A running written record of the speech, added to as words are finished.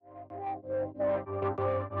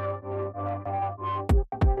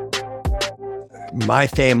My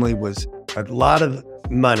family was a lot of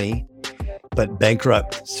money, but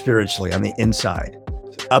bankrupt spiritually on the inside,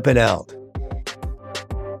 up and out.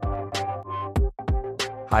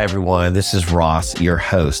 Hi, everyone. This is Ross, your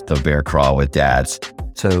host of Bear Crawl with Dads.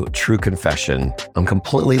 So, true confession, I'm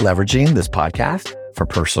completely leveraging this podcast for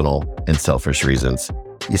personal and selfish reasons.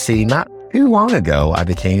 You see, not too long ago, I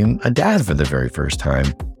became a dad for the very first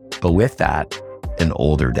time, but with that, an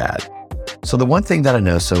older dad. So the one thing that I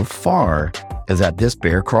know so far is that this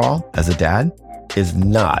bear crawl as a dad is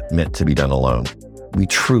not meant to be done alone. We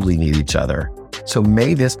truly need each other. So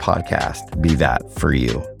may this podcast be that for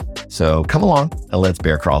you. So come along and let's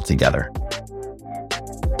bear crawl together.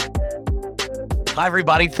 Hi,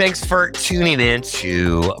 everybody. Thanks for tuning in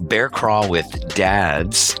to Bear Crawl with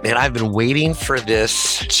Dads. And I've been waiting for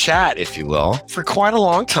this chat, if you will, for quite a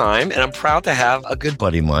long time. And I'm proud to have a good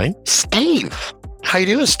buddy of mine, Steve. How you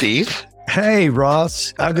doing, Steve? Hey,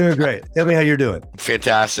 Ross. I'm doing great. Tell me how you're doing.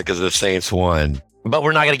 Fantastic, as the Saints won. But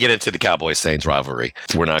we're not going to get into the Cowboys-Saints rivalry.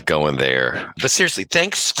 We're not going there. But seriously,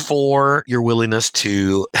 thanks for your willingness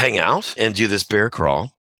to hang out and do this bear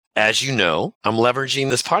crawl. As you know, I'm leveraging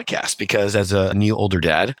this podcast because as a new older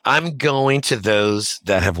dad, I'm going to those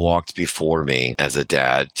that have walked before me as a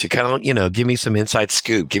dad to kind of, give me some inside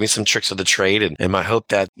scoop, give me some tricks of the trade. And my hope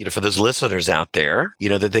that, for those listeners out there,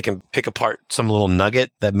 that they can pick apart some little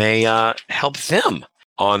nugget that may help them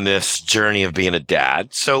on this journey of being a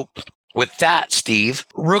dad. So with that, Steve,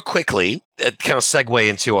 real quickly, kind of segue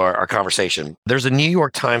into our conversation. There's a New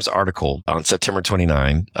York Times article on September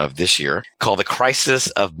 29 of this year called The Crisis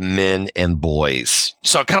of Men and Boys.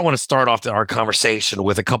 So I kind of want to start off our conversation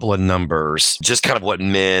with a couple of numbers, just kind of what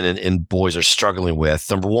men and boys are struggling with.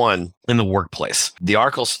 Number one, in the workplace. The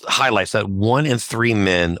article highlights that 1 in 3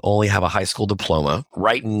 men only have a high school diploma.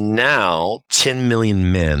 Right now, 10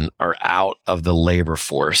 million men are out of the labor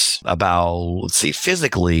force.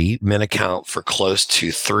 Physically, men account for close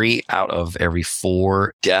to 3 out of every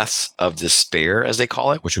 4 deaths of despair, as they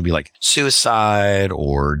call it, which would be like suicide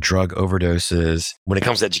or drug overdoses. When it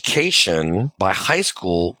comes to education, by high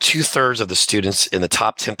school, 2/3 of the students in the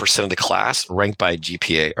top 10% of the class ranked by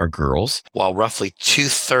GPA are girls, while roughly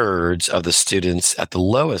 2/3 of the students at the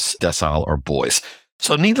lowest decile are boys.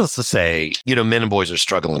 So needless to say, men and boys are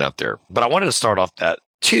struggling out there. But I wanted to start off that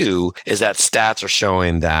two is that stats are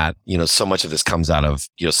showing that, so much of this comes out of,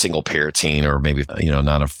 single parenting or maybe,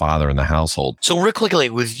 not a father in the household. So real quickly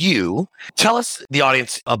with you, tell us, the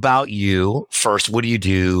audience, about you first. What do you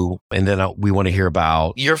do? And then we want to hear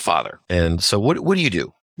about your father. And so what do you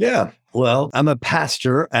do? Yeah. Well, I'm a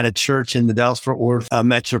pastor at a church in the Dallas-Fort Worth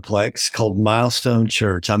Metroplex called Milestone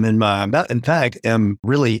Church. I'm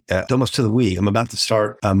really almost to the week. I'm about to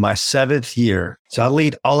start my 7th year. So I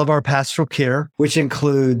lead all of our pastoral care, which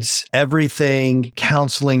includes everything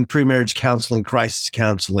counseling, pre-marriage counseling, crisis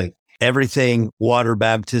counseling, everything water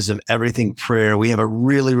baptism, everything prayer. We have a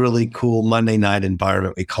really, really cool Monday night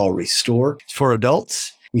environment we call Restore. It's for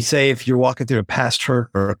adults. We say if you're walking through a past hurt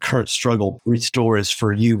or a current struggle, Restore is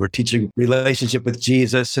for you. We're teaching relationship with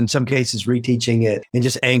Jesus, in some cases reteaching it, and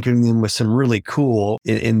just anchoring them with some really cool,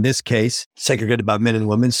 in this case, segregated by men and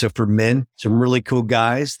women. So for men, some really cool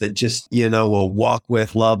guys that just, will walk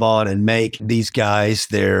with, love on, and make these guys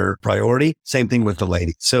their priority. Same thing with the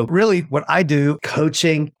ladies. So really what I do,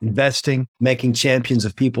 coaching, investing, making champions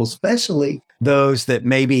of people, especially those that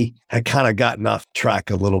maybe had kind of gotten off track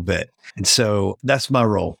a little bit. And so that's my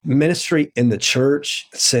role. Ministry in the church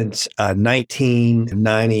since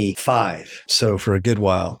 1995. So for a good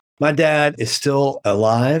while. My dad is still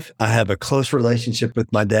alive. I have a close relationship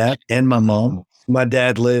with my dad and my mom. My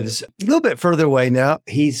dad lives a little bit further away now.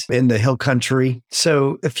 He's in the hill country,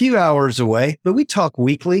 so a few hours away, but we talk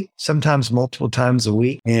weekly, sometimes multiple times a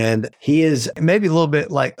week. And he is maybe a little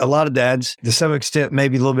bit like a lot of dads, to some extent,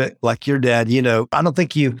 maybe a little bit like your dad. I don't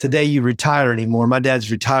think today you retire anymore. My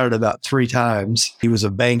dad's retired about 3 times. He was a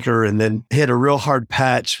banker and then hit a real hard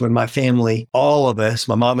patch when my family, all of us,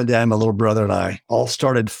 my mom and dad, my little brother and I, all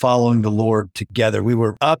started following the Lord together. We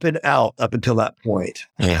were up and out up until that point.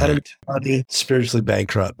 Spiritually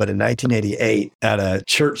bankrupt. But in 1988, at a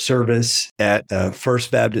church service at First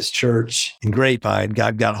Baptist Church in Grapevine,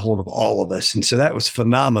 God got a hold of all of us. And so that was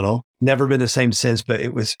phenomenal. Never been the same since, but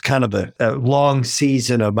it was kind of a long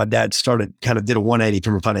season of my dad did a 180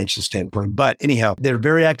 from a financial standpoint. But anyhow, they're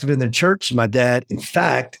very active in their church. My dad, in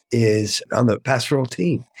fact, is on the pastoral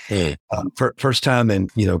team. First time in,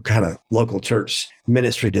 kind of local church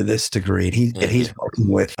ministry to this degree. And he's working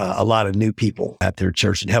with a lot of new people at their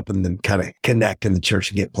church and helping them kind of connect in the church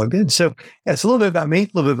and get plugged in. So yeah, it's a little bit about me, a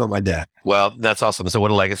little bit about my dad. Well, that's awesome. So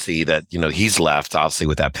what a legacy that, he's left, obviously,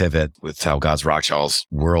 with that pivot, with how God's rocked y'all's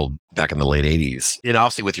world back in the late 80s. And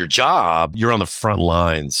obviously with your job, you're on the front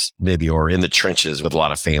lines, maybe, or in the trenches with a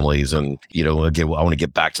lot of families. And, again, I want to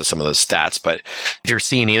get back to some of those stats, but if you're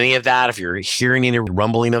seeing any of that, if you're hearing any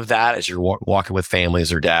rumbling of that as you're walking with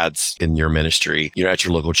families or dads in your ministry, at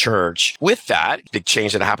your local church, with that big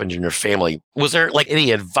change that happened in your family, was there like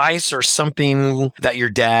any advice or something that your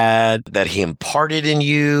dad, that he imparted in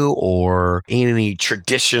you, or any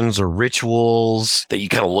traditions or rituals that you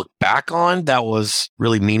kind of look back on that was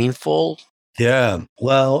really meaningful? Yeah.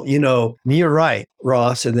 Well, you're right,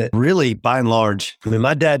 Ross, and that really, by and large,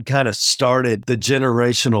 my dad kind of started the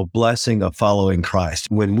generational blessing of following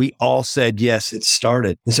Christ. When we all said yes, it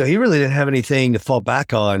started. And so he really didn't have anything to fall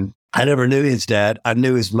back on. I never knew his dad. I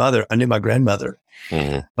knew his mother. I knew my grandmother.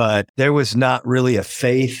 Mm-hmm. But there was not really a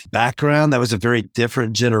faith background. That was a very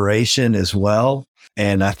different generation as well.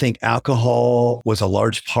 And I think alcohol was a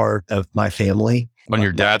large part of my family. On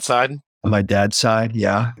your dad's side? On my dad's side,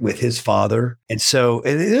 yeah, with his father. And so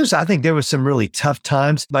I think there was some really tough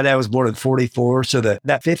times. My dad was born in 44. So that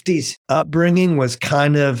 50s upbringing was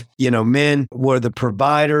kind of, men were the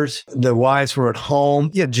providers. The wives were at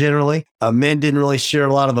home. Yeah, generally. Men didn't really share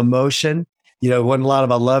a lot of emotion. Wasn't a lot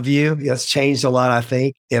of I love you. It's changed a lot, I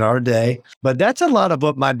think, in our day. But that's a lot of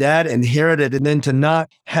what my dad inherited. And then to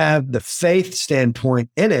not have the faith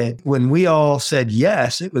standpoint in it, when we all said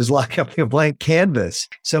yes, it was like a blank canvas.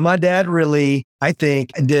 So my dad really, I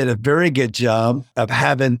think, did a very good job of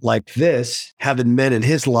having men in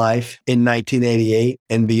his life in 1988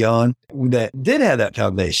 and beyond that did have that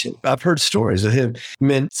foundation. I've heard stories of him,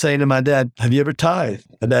 men saying to my dad, have you ever tithed?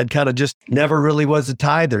 My dad kind of just never really was a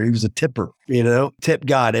tither. He was a tipper, tip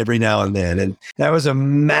God every now and then. And that was a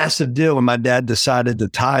massive deal when my dad decided to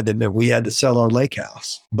tithe, and that we had to sell our lake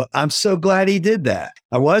house. But I'm so glad he did that.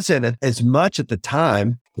 I wasn't as much at the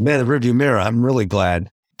time. Man, the rearview mirror, I'm really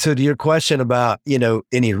glad. So to your question about,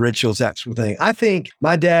 any rituals, that sort of thing, I think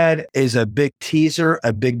my dad is a big teaser,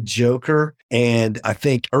 a big joker. And I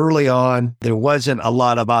think early on, there wasn't a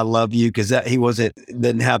lot of I love you, because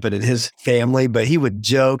didn't happen in his family, but he would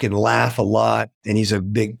joke and laugh a lot. And he's a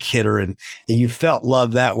big kidder, and you felt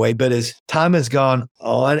love that way. But as time has gone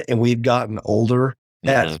on and we've gotten older,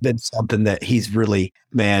 that's been something that he's really,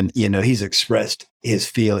 he's expressed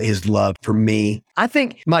his love for me. I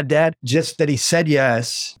think my dad, just that he said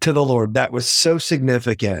yes to the Lord, that was so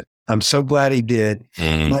significant. I'm so glad he did.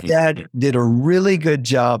 Mm-hmm. My dad did a really good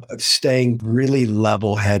job of staying really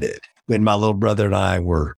level-headed when my little brother and I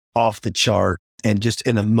were off the chart. And just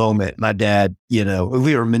in a moment, my dad, if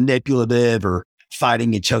we were manipulative or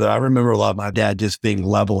fighting each other, I remember a lot of my dad just being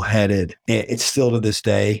level-headed. And it's still to this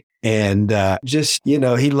day. And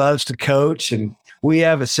he loves to coach. And we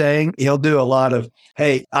have a saying, he'll do a lot of,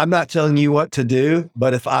 hey, I'm not telling you what to do,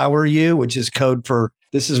 but if I were you, which is code for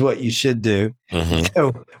this is what you should do. Mm-hmm.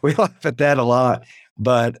 So we laugh at that a lot.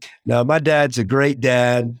 But no, my dad's a great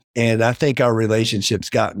dad. And I think our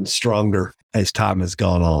relationship's gotten stronger as time has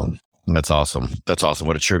gone on. That's awesome. That's awesome.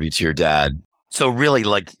 What a tribute to your dad. So really,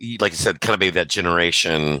 like you said, kind of maybe that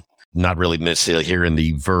generation, not really necessarily hearing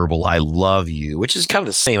the verbal "I love you," which is kind of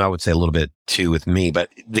the same, I would say, a little bit too with me. But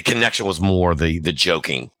the connection was more the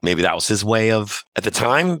joking. Maybe that was his way of, at the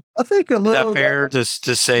time. I think a little. Is that fair to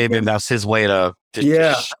say? Maybe that's his way to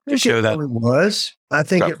show that. Really was. I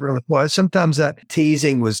think it really was. Sometimes that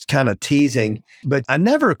teasing was kind of teasing, but I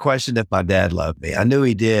never questioned if my dad loved me. I knew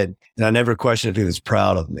he did, and I never questioned if he was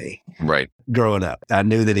proud of me. Right. Growing up, I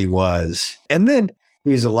knew that he was, and then. He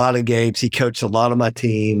was a lot of games. He coached a lot of my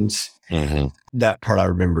teams. Mm-hmm. That part I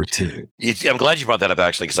remember too. I'm glad you brought that up,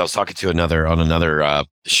 actually, because I was talking to another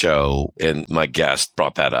show, and my guest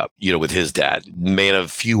brought that up, with his dad. Man of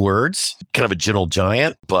few words, kind of a gentle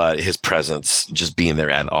giant, but his presence, just being there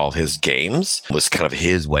at all his games, was kind of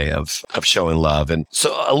his way of showing love. And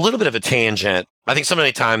so a little bit of a tangent. I think so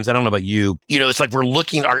many times, I don't know about you, it's like we're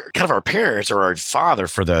looking our parents or our father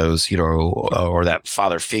for those, or that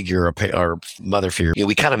father figure or mother figure.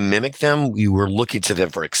 We kind of mimic them. We're looking to them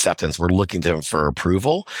for acceptance. We're looking to them for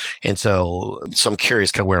approval. And so I'm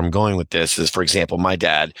curious kind of where I'm going with this is, for example, my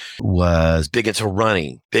dad was big into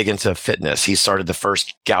running, big into fitness. He started the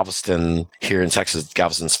first Galveston here in Texas,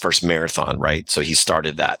 Galveston's first marathon, right? So he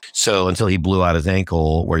started that. So until he blew out his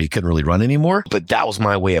ankle where he couldn't really run anymore. But that was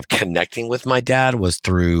my way of connecting with my dad, was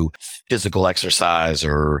through physical exercise,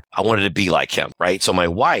 or I wanted to be like him, right? So my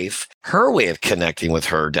wife, her way of connecting with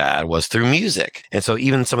her dad was through music. And so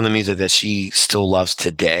even some of the music that she still loves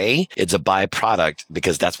today, it's a byproduct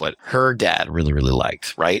because that's what her dad really, really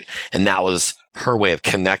liked, right? And that was her way of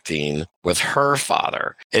connecting with her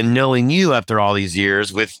father. And knowing you after all these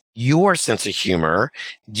years with your sense of humor,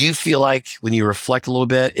 do you feel like when you reflect a little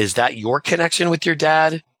bit, is that your connection with your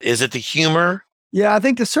dad? Is it the humor? Yeah, I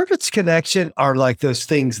think the surface connection are like those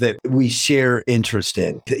things that we share interest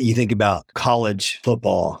in. You think about college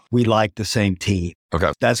football. We like the same team.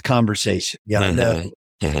 Okay. That's conversation. Yeah,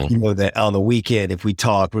 Mm-hmm. you know that on the weekend, if we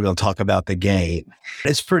talk, we're going to talk about the game.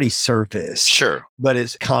 It's pretty surface. Sure. But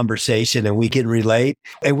it's conversation and we can relate.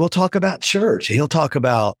 And we'll talk about church. He'll talk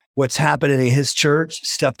about what's happening in his church,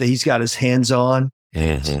 stuff that he's got his hands on.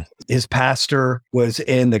 Mm-hmm. His pastor was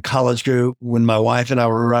in the college group when my wife and I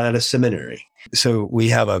were right out of seminary. So we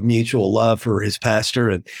have a mutual love for his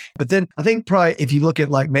pastor. But then I think probably if you look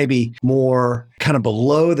at like maybe more kind of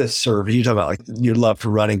below the surface, you're talking about like your love for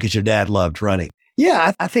running because your dad loved running.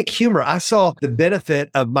 Yeah, I think humor. I saw the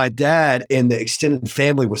benefit of my dad and the extended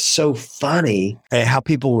family was so funny and how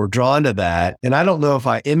people were drawn to that. And I don't know if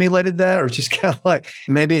I emulated that or just kind of like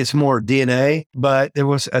maybe it's more DNA, but there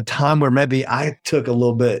was a time where maybe I took a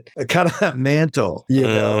little bit kind of that mantle, you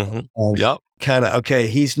know. Yep. Kind of, okay,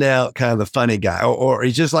 he's now kind of the funny guy, or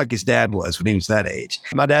he's just like his dad was when he was that age.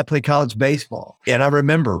 My dad played college baseball, and I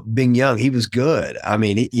remember being young, he was good. I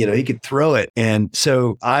mean, he could throw it. And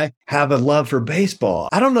so I have a love for baseball.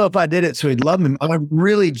 I don't know if I did it so he'd love me. I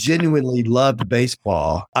really genuinely loved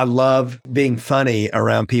baseball. I love being funny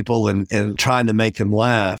around people and trying to make them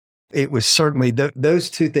laugh. It was certainly those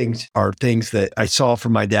two things are things that I saw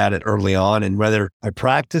from my dad at early on, and whether I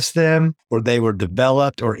practiced them or they were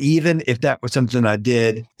developed, or even if that was something I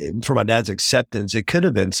did for my dad's acceptance, it could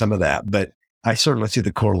have been some of that, but I certainly see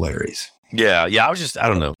the corollaries. Yeah. I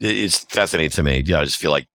don't know. It's fascinating to me. Yeah. I just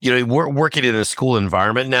feel like, we're working in a school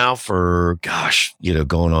environment now for,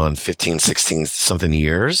 going on 15, 16 something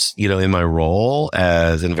years, in my role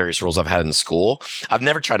in various roles I've had in school. I've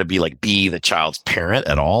never tried to be the child's parent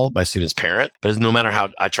at all, my student's parent, but no matter how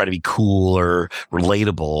I try to be cool or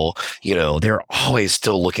relatable, they're always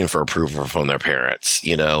still looking for approval from their parents,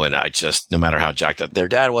 and I just, no matter how jacked up their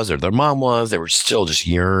dad was or their mom was, they were still just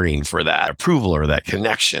yearning for that approval or that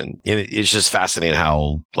connection. And it's just fascinating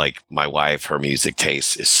how my wife, her music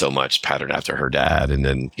taste is so much patterned after her dad. And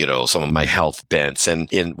then, some of my health bents and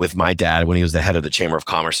with my dad, when he was the head of the Chamber of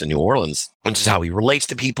Commerce in New Orleans, and just how he relates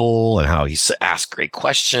to people and how he asks great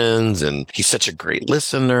questions. And he's such a great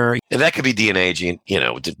listener. And that could be DNA,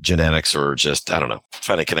 genetics, or just, I don't know,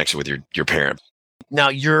 find a connection with your parent. Now,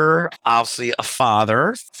 you're obviously a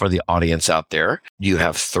father for the audience out there. You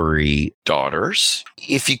have 3 daughters.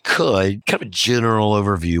 If you could, kind of a general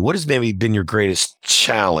overview, what has maybe been your greatest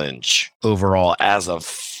challenge overall as a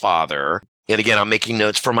father? And again, I'm making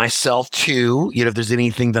notes for myself too, if there's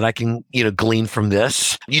anything that I can, glean from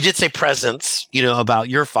this. You did say presence, about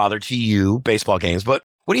your father to you, baseball games, but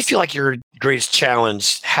what do you feel like your greatest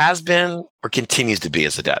challenge has been or continues to be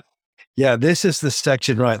as a dad? Yeah, this is the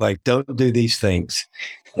section, right? Like, don't do these things.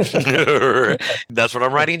 That's what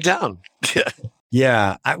I'm writing down.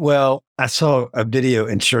 Yeah. I saw a video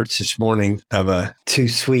in church this morning of 2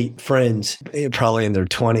 sweet friends, probably in their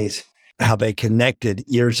 20s, how they connected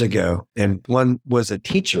years ago. And one was a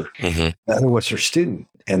teacher, the other was her student.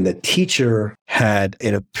 And the teacher had,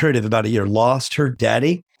 in a period of about a year, lost her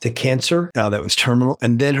daddy to cancer that was terminal,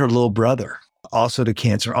 and then her little brother also to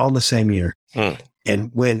cancer, all in the same year.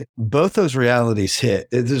 And when both those realities hit,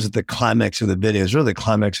 this is the climax of the video, it's really the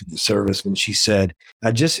climax of the service, when she said,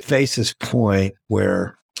 I just faced this point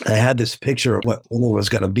where I had this picture of what it was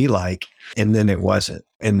going to be like, and then it wasn't.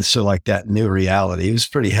 And so that new reality, it was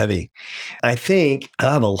pretty heavy. I think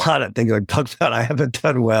I have a lot of things I talked about. I haven't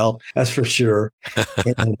done well, that's for sure.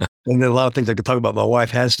 And then a lot of things I could talk about my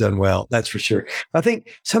wife has done well, that's for sure. I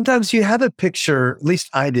think sometimes you have a picture, at least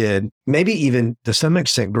I did, maybe even to some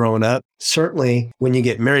extent growing up, certainly when you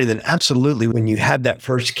get married, then absolutely when you have that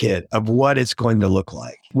first kid, of what it's going to look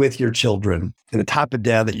like with your children and the type of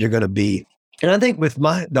dad that you're going to be. And I think with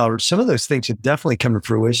my daughter, some of those things have definitely come to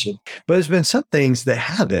fruition, but there's been some things that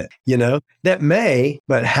haven't, that may,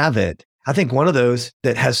 but haven't. I think one of those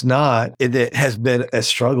that has not, that has been a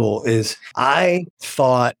struggle is I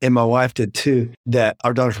thought, and my wife did too, that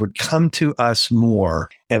our daughters would come to us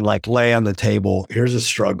more and lay on the table, here's a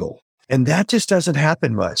struggle. And that just doesn't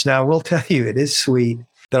happen much. Now, I will tell you, it is sweet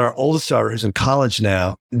that our oldest daughter, who's in college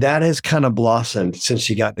now, that has kind of blossomed since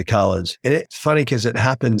she got to college. And it's funny because it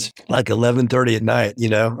happens like 11:30 at night,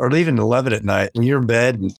 or even 11 at night when you're in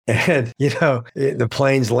bed and the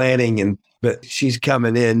plane's landing but she's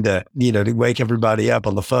coming in to wake everybody up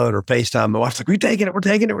on the phone or FaceTime. My wife's like, we're taking it. We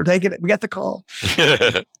got the call.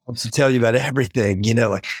 Wants to tell you about everything,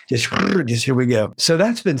 like just here we go. So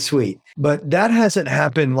that's been sweet. But that hasn't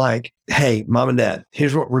happened like, hey, mom and dad,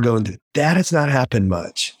 here's what we're going to do. That has not happened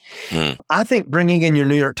much. I think bringing in your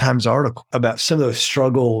New York Times article about some of those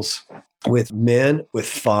struggles with men, with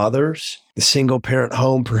fathers, the single parent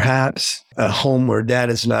home, perhaps a home where dad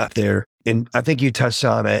is not there. And I think you touched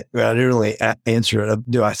on it. I didn't really answer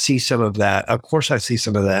it. Do I see some of that? Of course I see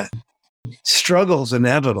some of that. Struggle's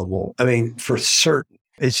inevitable. I mean, for certain.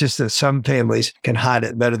 It's just that some families can hide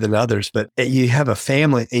it better than others. But you have a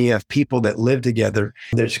family and you have people that live together.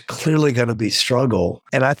 There's clearly going to be struggle.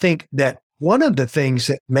 And I think that one of the things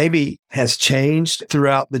that maybe has changed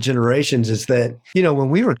throughout the generations is that, when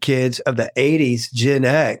we were kids of the 80s, Gen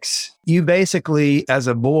X, you basically, as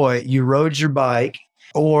a boy, you rode your bike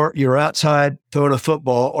or you're outside throwing a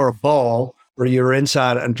football or a ball, or you're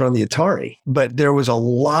inside in front of the Atari. But there was a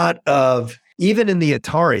lot of, even in the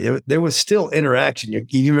Atari, there was still interaction.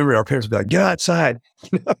 You remember our parents would be like, go outside,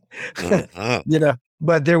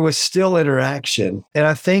 but there was still interaction. And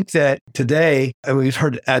I think that today, and we've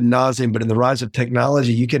heard it ad nauseum, but in the rise of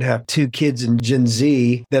technology, you can have two kids in Gen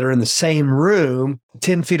Z that are in the same room,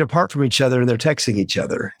 10 feet apart from each other, and they're texting each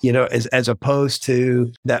other, as opposed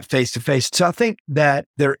to that face-to-face. So I think that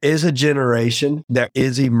there is a generation that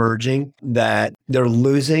is emerging that they're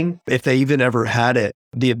losing, if they even ever had it,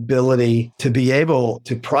 the ability to be able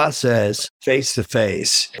to process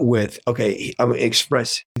face-to-face with, okay, I'm going to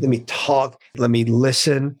express, let me talk, let me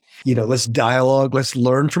listen, let's dialogue, let's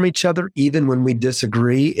learn from each other, even when we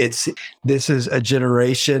disagree. This is a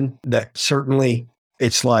generation that certainly,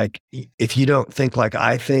 it's like, if you don't think like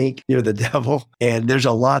I think, you're the devil. And there's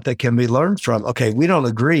a lot that can be learned from, okay, we don't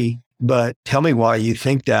agree, but tell me why you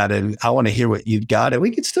think that. And I want to hear what you've got. And we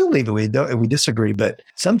can still leave it. We disagree. But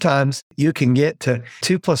sometimes you can get to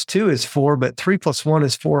 2 + 2 is 4, but 3 + 1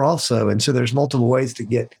 is 4 also. And so there's multiple ways to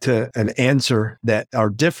get to an answer that are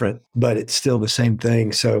different, but it's still the same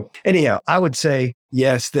thing. So anyhow, I would say,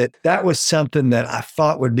 yes, that was something that I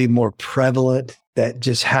thought would be more prevalent that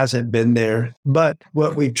just hasn't been there. But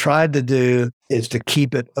what we've tried to do is to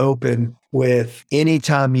keep it open with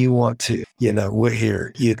anytime you want to. We're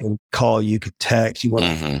here. You can call, you could text, you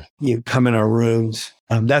want you come in our rooms.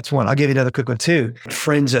 That's one. I'll give you another quick one too.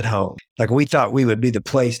 Friends at home. Like we thought we would be the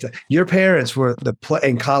place your parents were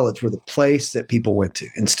in college were the place that people went to,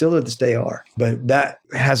 and still to this day are. But that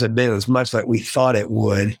hasn't been as much like we thought it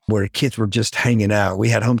would, where kids were just hanging out. We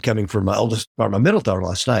had homecoming for my middle daughter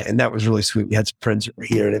last night, and that was really sweet. We had some friends that were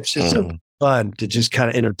here, and it was just so fun to just kind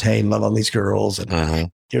of entertain, love on these girls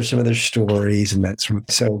and hear some of their stories. And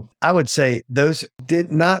so I would say those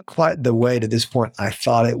did not quite the way to this point I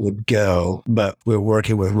thought it would go, but we're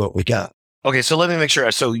working with what we got. Okay, so let me make sure.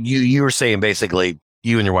 So you were saying basically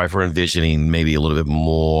you and your wife were envisioning maybe a little bit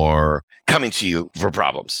more coming to you for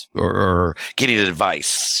problems or getting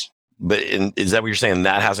advice. But is that what you're saying?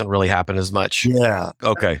 That hasn't really happened as much? Yeah.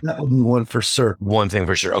 Okay. That would be one for certain. One thing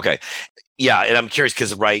for sure. Okay. Yeah. And I'm curious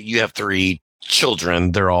because, right, you have 3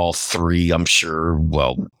 children. They're all 3, I'm sure.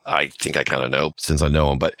 Well, I think I kind of know since I know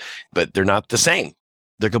them, but they're not the same.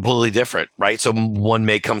 They're completely different, right? So one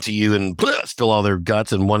may come to you and spill all their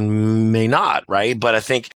guts and one may not, right? But I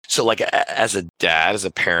think, so like as a dad, as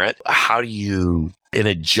a parent, how do you, in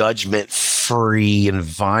a judgment-free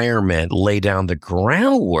environment, lay down the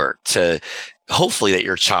groundwork to hopefully that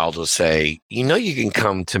your child will say, you can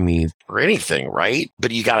come to me for anything, right?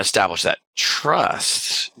 But you got to establish that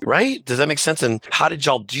trust, right? Does that make sense? And how did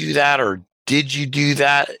y'all do that? Or did you do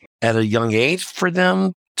that at a young age for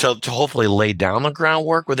them to hopefully lay down the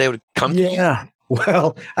groundwork where they would come to you? Yeah.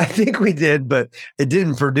 Well, I think we did, but it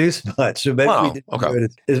didn't produce much. So maybe we didn't do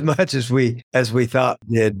it as much as we thought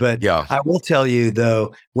we did. But yeah. I will tell you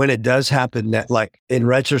though, when it does happen, that like in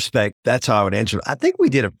retrospect, that's how I would answer it. I think we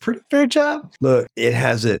did a pretty fair job. Look, it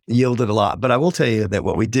hasn't yielded a lot, but I will tell you that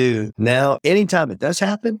what we do now, anytime it does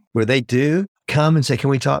happen, where they do come and say, "Can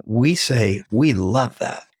we talk?" We say, "We love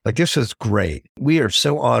that. Like, this is great. We are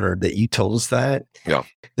so honored that you told us that." Yeah.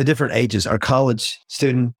 The different ages, our college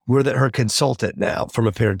student, we're her consultant now from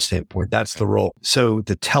a parent standpoint. That's the role. So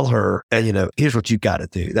to tell her, here's what you got to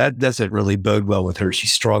do. That doesn't really bode well with her.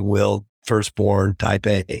 She's strong-willed, firstborn, type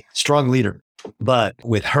A, strong leader. But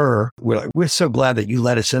with her, we're so glad that you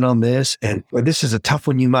let us in on this. And this is a tough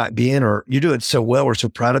one you might be in, or you're doing so well. We're so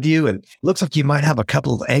proud of you. And it looks like you might have a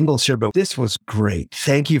couple of angles here, but this was great.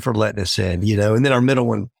 Thank you for letting us in, And then our middle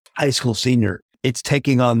one, high school senior, it's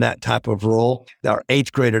taking on that type of role. Our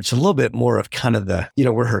eighth grader, it's a little bit more of kind of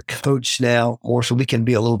we're her coach now more, so we can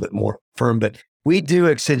be a little bit more firm, but we do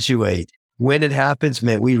accentuate. When it happens,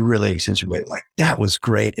 man, we really accentuate like that was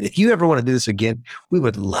great. And if you ever want to do this again, we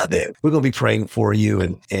would love it. We're going to be praying for you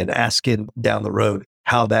and asking down the road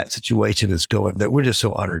how that situation is going. That we're just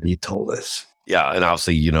so honored you told us. Yeah. And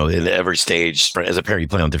obviously, in every stage, as a parent, you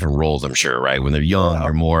play on different roles, I'm sure, right? When they're young,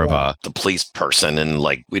 you're more of the police person. And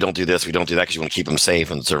like, we don't do this, we don't do that because you want to keep them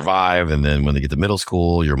safe and survive. And then when they get to middle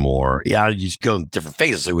school, you're more, you just go in different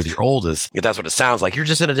phases. So with your oldest, if that's what it sounds like, you're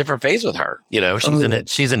just in a different phase with her.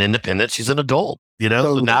 She's an independent, she's an adult,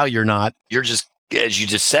 So now you're just, as you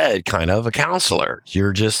just said, kind of a counselor.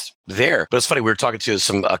 You're just there. But it's funny, we were talking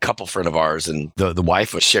to a couple friend of ours, and the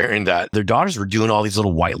wife was sharing that their daughters were doing all these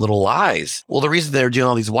little white little lies. Well, the reason they were doing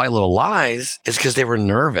all these white little lies is because they were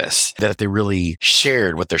nervous that if they really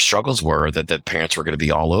shared what their struggles were, that the parents were going to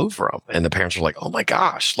be all over them. And the parents were like, oh my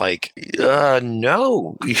gosh, like,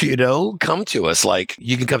 no, come to us. Like,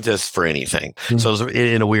 you can come to us for anything. Mm-hmm. So it was,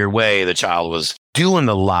 in a weird way, the child was doing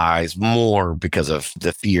the lies more because of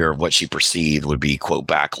the fear of what she perceived would be, quote,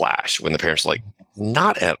 backlash, when the parents were like,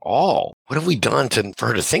 not at all. What have we done for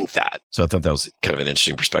her to think that? So I thought that was kind of an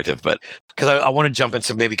interesting perspective. But because I want to jump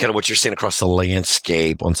into maybe kind of what you're seeing across the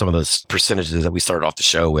landscape on some of those percentages that we started off the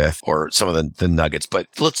show with, or some of the nuggets. But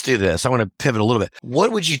let's do this. I want to pivot a little bit.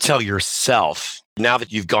 What would you tell yourself now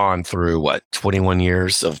that you've gone through 21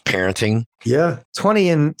 years of parenting? Yeah, 20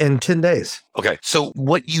 in 10 days. Okay. So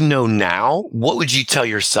what you know now, what would you tell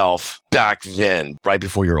yourself back then, right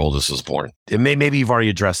before your oldest was born? Maybe you've already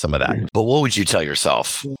addressed some of that, but what would you tell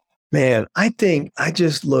yourself? Man, I think I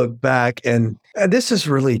just look back and this is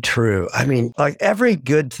really true. I mean, like every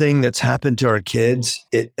good thing that's happened to our kids,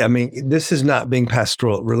 this is not being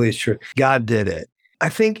pastoral. It really is true. God did it. I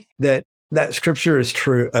think that scripture is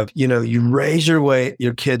true of, you raise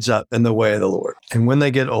your kids up in the way of the Lord. And when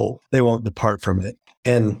they get old, they won't depart from it.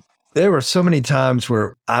 And there were so many times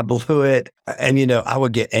where I blew it and, I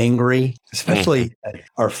would get angry, especially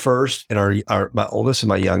our first and my oldest and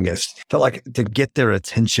my youngest. Felt like to get their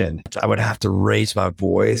attention, I would have to raise my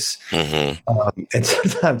voice. Mm-hmm. And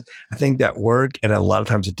sometimes I think that worked. And a lot of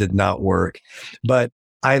times it did not work. But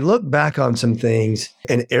I look back on some things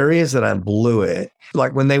in areas that I blew it.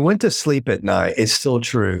 Like when they went to sleep at night, it's still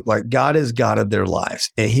true. Like God is God of their lives.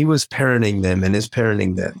 And he was parenting them and is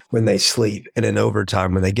parenting them when they sleep and in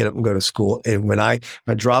overtime, when they get up and go to school. And when I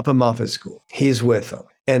drop them off at school, he's with them.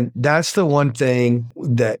 And that's the one thing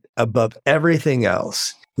that above everything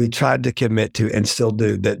else, we tried to commit to and still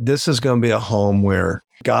do, that this is going to be a home where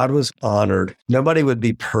God was honored. Nobody would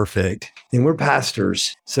be perfect. And we're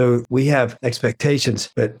pastors, so we have expectations,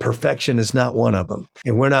 but perfection is not one of them.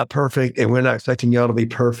 And we're not perfect, and we're not expecting y'all to be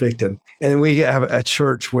perfect. And we have a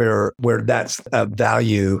church where that's a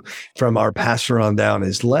value from our pastor on down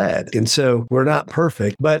is led. And so we're not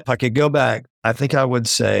perfect. But if I could go back, I think I would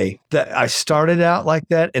say that I started out like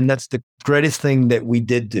that. And that's the greatest thing that we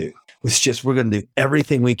did do. Was just, we're going to do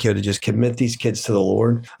everything we could to just commit these kids to the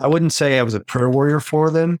Lord. I wouldn't say I was a prayer warrior for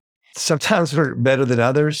them. Sometimes we're better than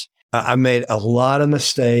others. I made a lot of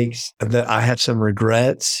mistakes that I had some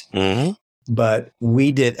regrets, but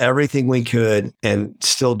we did everything we could and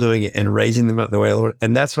still doing it and raising them up the way of the Lord.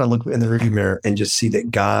 And that's when I look in the rearview mirror and just see that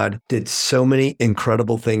God did so many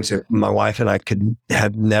incredible things that my wife and I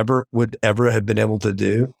would ever have been able to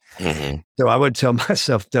do. Mm-hmm. So I would tell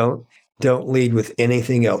myself, don't lead with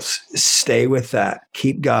anything else. Stay with that.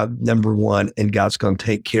 Keep God number one, and God's going to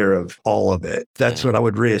take care of all of it. That's what I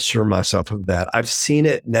would reassure myself of that. I've seen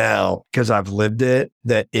it now because I've lived it,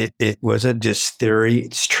 that it wasn't just theory.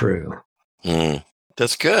 It's true.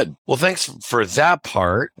 That's good. Well, thanks for that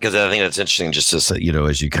part, because I think that's interesting just as,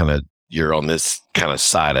 as you're on this kind of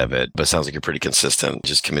side of it, but it sounds like you're pretty consistent,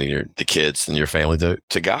 just committing the kids and your family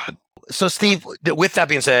to God. So Steve, with that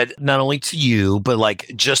being said, not only to you, but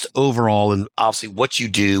like just overall, and obviously what you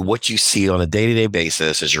do, what you see on a day-to-day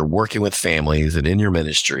basis as you're working with families and in your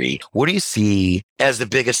ministry, what do you see as the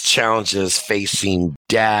biggest challenges facing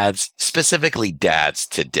dads, specifically dads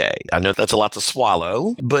today? I know that's a lot to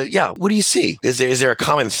swallow, but yeah, what do you see? Is there a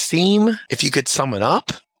common theme, if you could sum it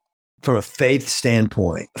up? From a faith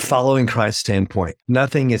standpoint, following Christ standpoint,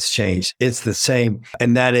 nothing has changed. It's the same.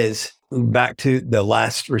 And that is back to the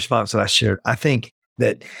last response that I shared. I think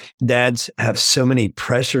that dads have so many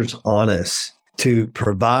pressures on us to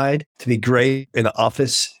provide, to be great in the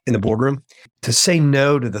office, in the boardroom, to say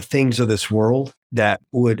no to the things of this world that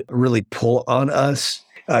would really pull on us,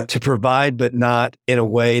 to provide, but not in a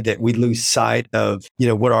way that we lose sight of,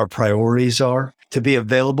 what our priorities are, to be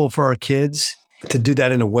available for our kids, to do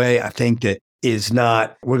that in a way I think that is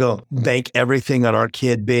not, we're going to bank everything on our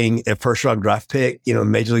kid being a first round draft pick,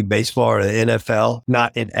 Major League Baseball or the NFL,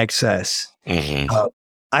 not in excess. Mm-hmm.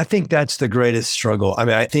 I think that's the greatest struggle. I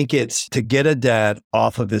mean, I think it's to get a dad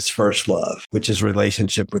off of his first love, which is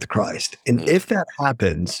relationship with Christ. And if that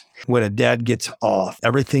happens, when a dad gets off,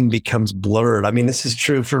 everything becomes blurred. I mean, this is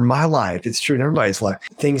true for my life. It's true in everybody's life.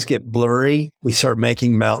 Things get blurry. We start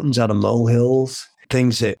making mountains out of molehills.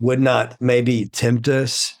 Things that would not maybe tempt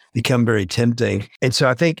us become very tempting. And so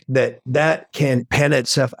I think that can pan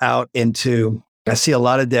itself out into, I see a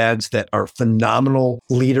lot of dads that are phenomenal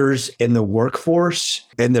leaders in the workforce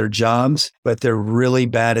and their jobs, but they're really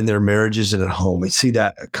bad in their marriages and at home. We see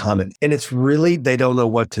that common. And it's really, they don't know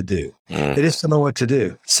what to do. They just don't know what to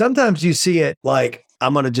do. Sometimes you see it like,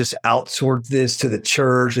 I'm going to just outsource this to the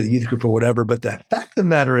church or the youth group or whatever. But the fact of the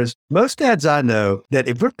matter is, most dads I know that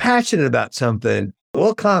if we're passionate about something,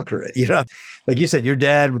 we'll conquer it. Like you said, your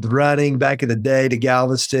dad with running back in the day to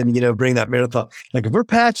Galveston, bring that marathon. Like if we're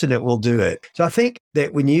passionate, we'll do it. So I think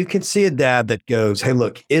that when you can see a dad that goes, hey,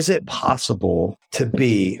 look, is it possible to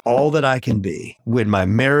be all that I can be with my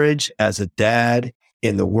marriage as a dad,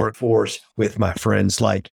 in the workforce, with my friends?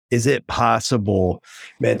 Like, is it possible,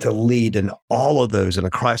 man, to lead in all of those in a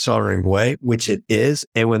Christ-honoring way, which it is?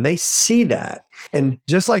 And when they see that, and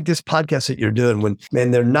just like this podcast that you're doing, when,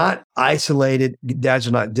 man, they're not isolated, dads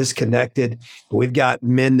are not disconnected. We've got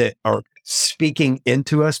men that are speaking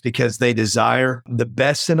into us because they desire the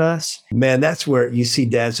best in us. Man, that's where you see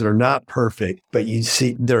dads that are not perfect, but you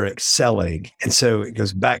see they're excelling. And so it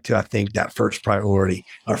goes back to, I think, that first priority,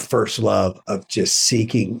 our first love of just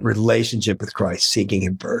seeking relationship with Christ, seeking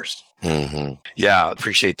him first. Mm-hmm. Yeah,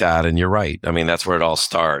 appreciate that. And you're right. I mean, that's where it all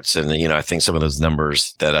starts. And, I think some of those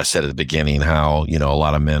numbers that I said at the beginning, how, a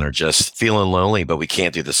lot of men are just feeling lonely, but we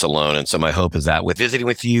can't do this alone. And so my hope is that with visiting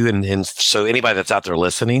with you and so anybody that's out there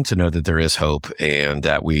listening to know that there is hope and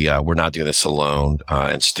that we're not doing this alone,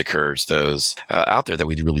 and just encourage those out there that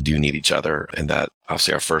we really do need each other, and that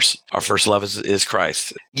obviously our first love is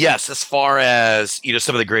Christ. Yes. As far as,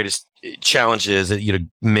 some of the greatest challenges that,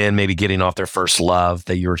 men maybe getting off their first love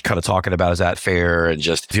that you were kind of talking about, is that fair? And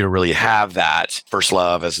just if you don't really have that first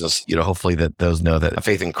love, as just, hopefully that those know that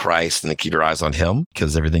faith in Christ and to keep your eyes on him,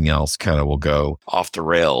 because everything else kind of will go off the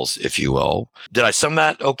rails, if you will. Did I sum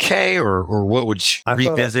that okay? Or what would you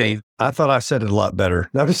revisit? I thought I said it a lot better.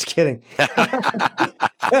 No, I'm just kidding.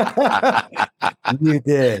 You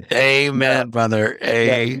did. Amen, brother.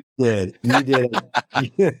 You did. You did.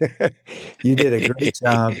 You did a great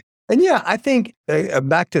job. And yeah, I think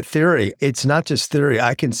back to theory, it's not just theory.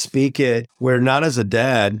 I can speak it where not as a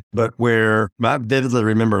dad, but where I vividly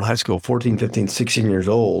remember in high school, 14, 15, 16 years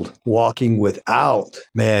old, walking without,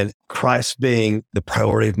 man, Christ being the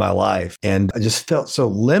priority of my life. And I just felt so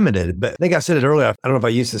limited. But I think I said it earlier, I don't know if I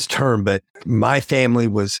used this term, but my family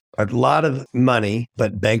was a lot of money,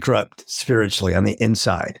 but bankrupt spiritually on the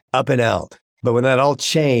inside, up and out. But when that all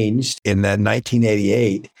changed in that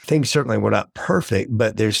 1988, things certainly were not perfect, but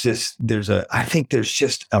I think there's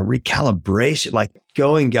just a recalibration, like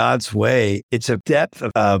going God's way. It's a depth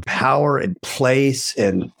of power and place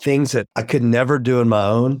and things that I could never do on my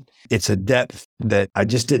own. It's a depth that I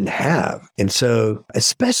just didn't have. And so,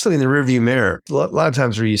 especially in the rearview mirror, a lot of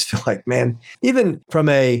times where you feel like, man, even from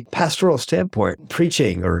a pastoral standpoint,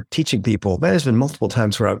 preaching or teaching people, man, there's been multiple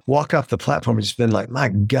times where I've walked off the platform and just been like, my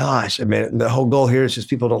gosh, I mean, the whole goal here is just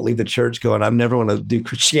people don't leave the church going, I'm never going to do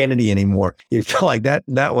Christianity anymore. You feel like that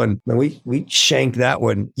one, man, we shanked that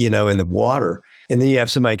one, in the water. And then you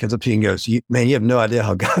have somebody comes up to you and goes, man, you have no idea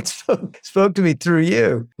how God spoke to me through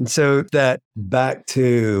you. And so that back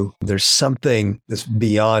to, there's something that's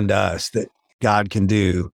beyond us that God can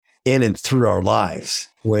do in and through our lives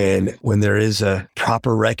when there is a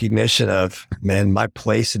proper recognition of, man, my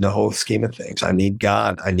place in the whole scheme of things. I need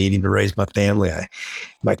God. I need him to raise my family,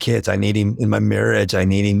 my kids. I need him in my marriage. I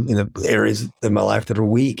need him in the areas of my life that are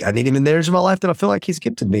weak. I need him in the areas of my life that I feel like he's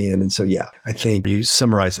gifted me in. And so, yeah, I think you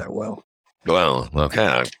summarize that well. Well, okay.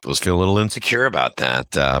 I was feeling a little insecure about that,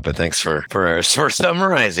 but thanks for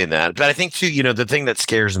summarizing that. But I think too, the thing that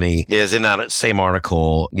scares me is in that same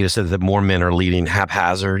article, said that more men are leading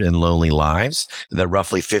haphazard and lonely lives, that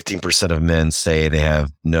roughly 15% of men say they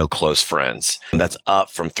have no close friends. And that's up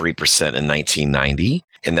from 3% in 1990.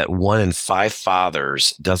 and that 1 in 5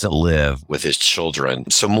 fathers doesn't live with his children.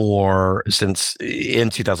 So since in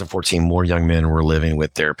 2014, more young men were living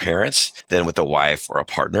with their parents than with a wife or a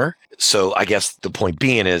partner. So I guess the point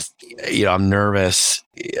being is, I'm nervous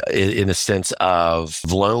in a sense of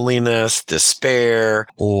loneliness, despair,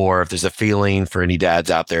 or if there's a feeling for any dads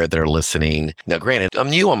out there that are listening. Now, granted, I'm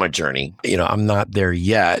new on my journey. I'm not there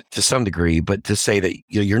yet to some degree, but to say that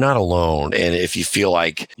you're not alone. And if you feel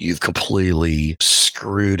like you've completely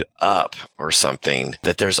screwed up or something,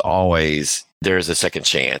 that there's a second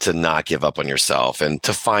chance to not give up on yourself and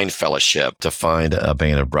to find fellowship, to find a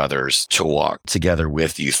band of brothers to walk together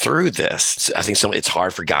with you through this. I think it's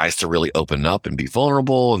hard for guys to really open up and be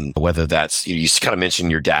vulnerable. And whether that's, you kind of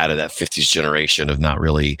mentioned your dad of that 50s generation of not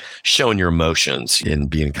really showing your emotions and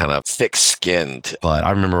being kind of thick-skinned. But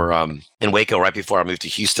I remember in Waco, right before I moved to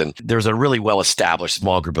Houston, there was a really well-established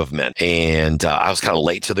small group of men. And I was kind of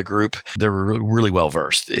late to the group. They were really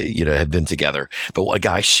well-versed, had been together. But a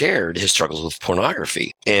guy shared his struggles with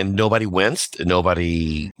pornography, and nobody winced.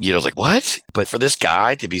 Nobody, was like, what? But for this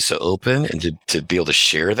guy to be so open and to be able to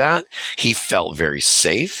share that, he felt very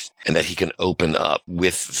safe, and that he can open up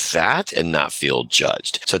with that and not feel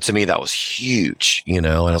judged. So to me, that was huge, and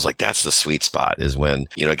I was like, that's the sweet spot, is when,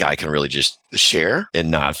 a guy can really just share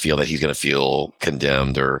and not feel that he's going to feel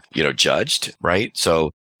condemned or, judged. Right.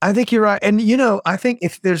 So I think you're right. And, I think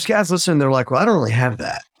if there's guys listening, they're like, well, I don't really have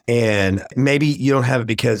that. And maybe you don't have it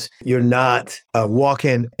because you're not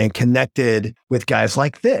walking and connected with guys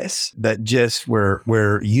like this, that just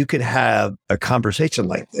where you could have a conversation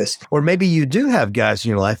like this. Or maybe you do have guys in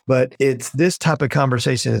your life, but it's this type of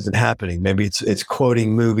conversation isn't happening. Maybe it's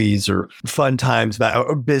quoting movies or fun times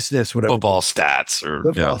or business, whatever. Football stats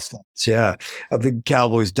stats, yeah. Of the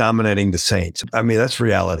Cowboys dominating the Saints. I mean, that's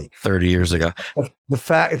reality. 30 years ago. The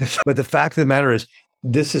fact of the matter is,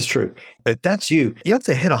 this is true. If that's you have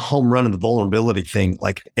to hit a home run in the vulnerability thing,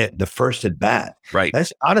 like at the first at bat. Right.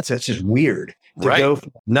 That's just weird to go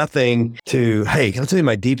from nothing to, hey, can I tell you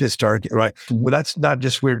my deepest dark, right? Well, that's not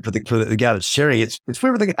just weird for the guy that's sharing it. It's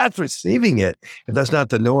weird for the guy that's receiving it. If that's not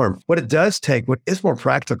the norm. What it does take, what is more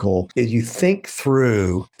practical, is you think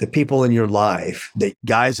through the people in your life, the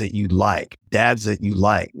guys that you like, dads that you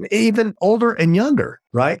like, even older and younger,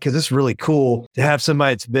 right? Because it's really cool to have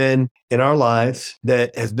somebody that's been in our lives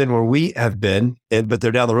that has been where we have been, but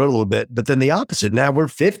they're down the road a little bit. But then the opposite. Now we're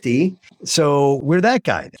 50. So we're that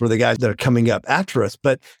guy. We're the guys that are coming up after us.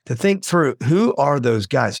 But to think through, who are those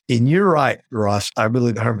guys? And you're right, Ross. I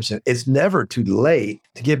believe 100%. It's never too late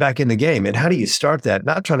to get back in the game. And how do you start that?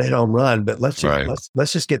 Not trying to hit a home run, but let's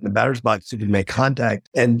just get in the batter's box so we can make contact.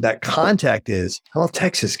 And that contact is, I'll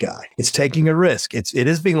text this guy. It's taking a risk. It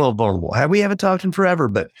is being a little vulnerable. We haven't talked in forever,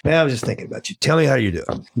 but man, I was just thinking about you. Tell me how you're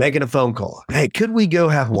doing. Making a phone call. Hey, could we go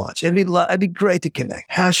have lunch? It'd be great to connect.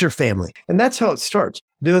 How's your family? And that's how it starts.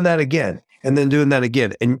 Doing that again. And then doing that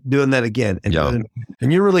again and doing that again.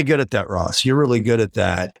 And you're really good at that, Ross. You're really good at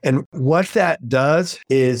that. And what that does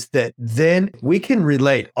is that then we can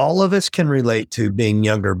relate. All of us can relate to being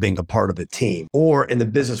younger, being a part of a team, or in the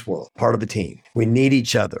business world, part of a team. We need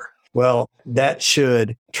each other. Well, that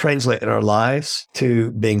should translate in our lives to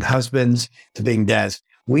being husbands, to being dads.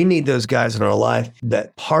 We need those guys in our life,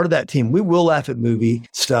 that part of that team. We will laugh at movie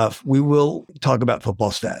stuff. We will talk about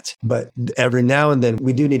football stats, but every now and then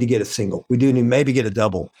we do need to get a single. We do need maybe get a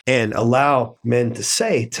double and allow men to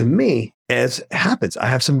say to me, as happens, I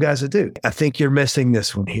have some guys that do. I think you're missing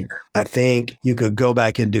this one here. I think you could go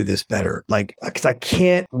back and do this better. Because I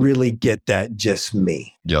can't really get that just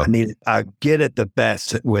me. Yeah. I get it the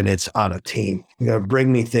best when it's on a team. You're going to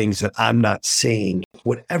bring me things that I'm not seeing,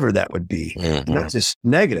 whatever that would be. Mm-hmm. Not just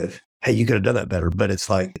negative. Hey, you could have done that better. But it's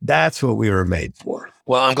like, that's what we were made for.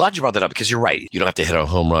 Well, I'm glad you brought that up because you're right. You don't have to hit a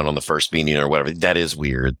home run on the first meeting or whatever. That is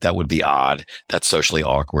weird. That would be odd. That's socially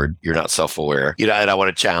awkward. You're not self-aware. And I want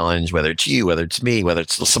to challenge, whether it's you, whether it's me, whether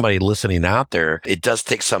it's somebody listening out there, it does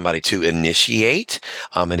take somebody to initiate.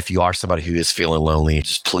 And if you are somebody who is feeling lonely,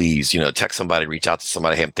 just please, text somebody, reach out to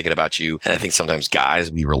somebody. Hey, I'm thinking about you. And I think sometimes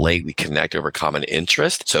guys, we relate, we connect over common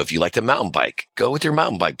interest. So if you like to mountain bike, go with your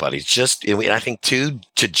mountain bike buddies. And I think too,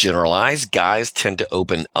 to generalize, guys tend to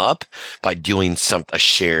open up by doing a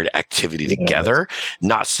shared activity together,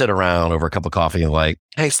 not sit around over a cup of coffee and like,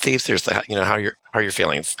 hey, Steve, seriously, how are your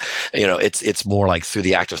feelings? It's more like through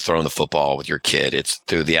the act of throwing the football with your kid. It's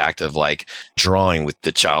through the act of like drawing with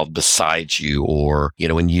the child beside you, or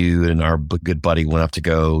when you and our good buddy went up to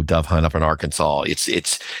go dove hunt up in Arkansas.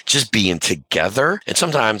 It's just being together. And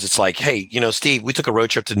sometimes it's like, hey, Steve, we took a road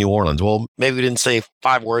trip to New Orleans. Well, maybe we didn't say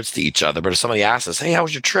 5 words to each other, but if somebody asked us, hey, how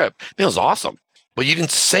was your trip? It was awesome. Well, you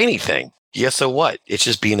didn't say anything. Yeah, so what? It's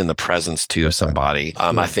just being in the presence too of somebody.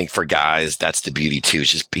 I think for guys, that's the beauty too, is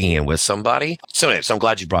just being with somebody. So anyway, so I'm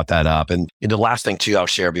glad you brought that up. And the last thing too I'll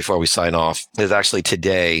share before we sign off is actually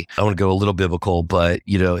today, I want to go a little biblical, but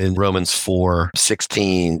in Romans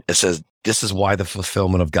 4:16, it says, this is why the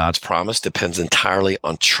fulfillment of God's promise depends entirely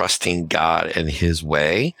on trusting God and his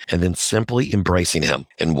way, and then simply embracing him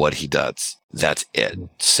and what he does. That's it.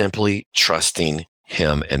 Simply trusting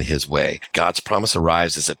him and his way. God's promise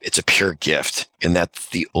arrives as it's a pure gift. And that's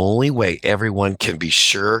the only way everyone can be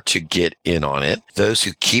sure to get in on it. Those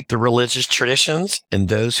who keep the religious traditions and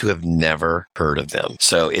those who have never heard of them.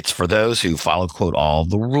 So it's for those who follow, quote, all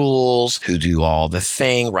the rules, who do all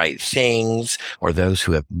the right things, or those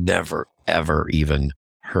who have never, ever even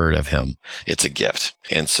heard of him. It's a gift.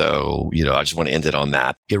 And so, I just want to end it on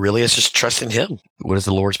that. It really is just trusting him. What does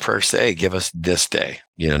the Lord's Prayer say? Give us this day,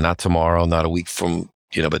 not tomorrow, not a week from,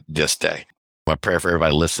 but this day. My prayer for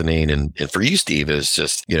everybody listening and for you, Steve, is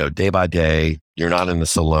just, day by day, you're not in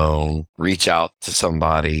this alone. Reach out to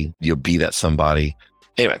somebody. You'll be that somebody.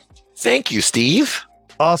 Anyway, thank you, Steve.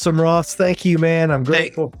 Awesome, Ross. Thank you, man. I'm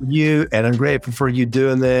grateful for you, and I'm grateful for you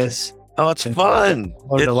doing this. Oh, it's fun.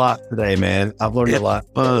 I've learned a lot today, man. I've learned a lot.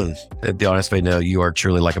 Fun. The audience may know you are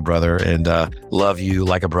truly like a brother, and love you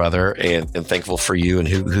like a brother, and thankful for you and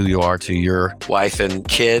who you are to your wife and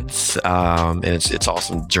kids. And it's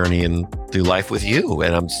awesome journeying through life with you.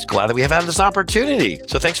 And I'm just glad that we have had this opportunity.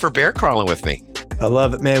 So thanks for bear crawling with me. I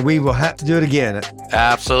love it, man. We will have to do it again.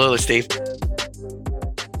 Absolutely, Steve.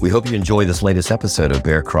 We hope you enjoy this latest episode of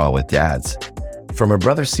Bear Crawl with Dads. From our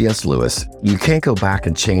brother C.S. Lewis, you can't go back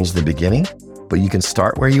and change the beginning, but you can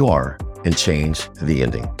start where you are and change the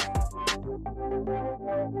ending.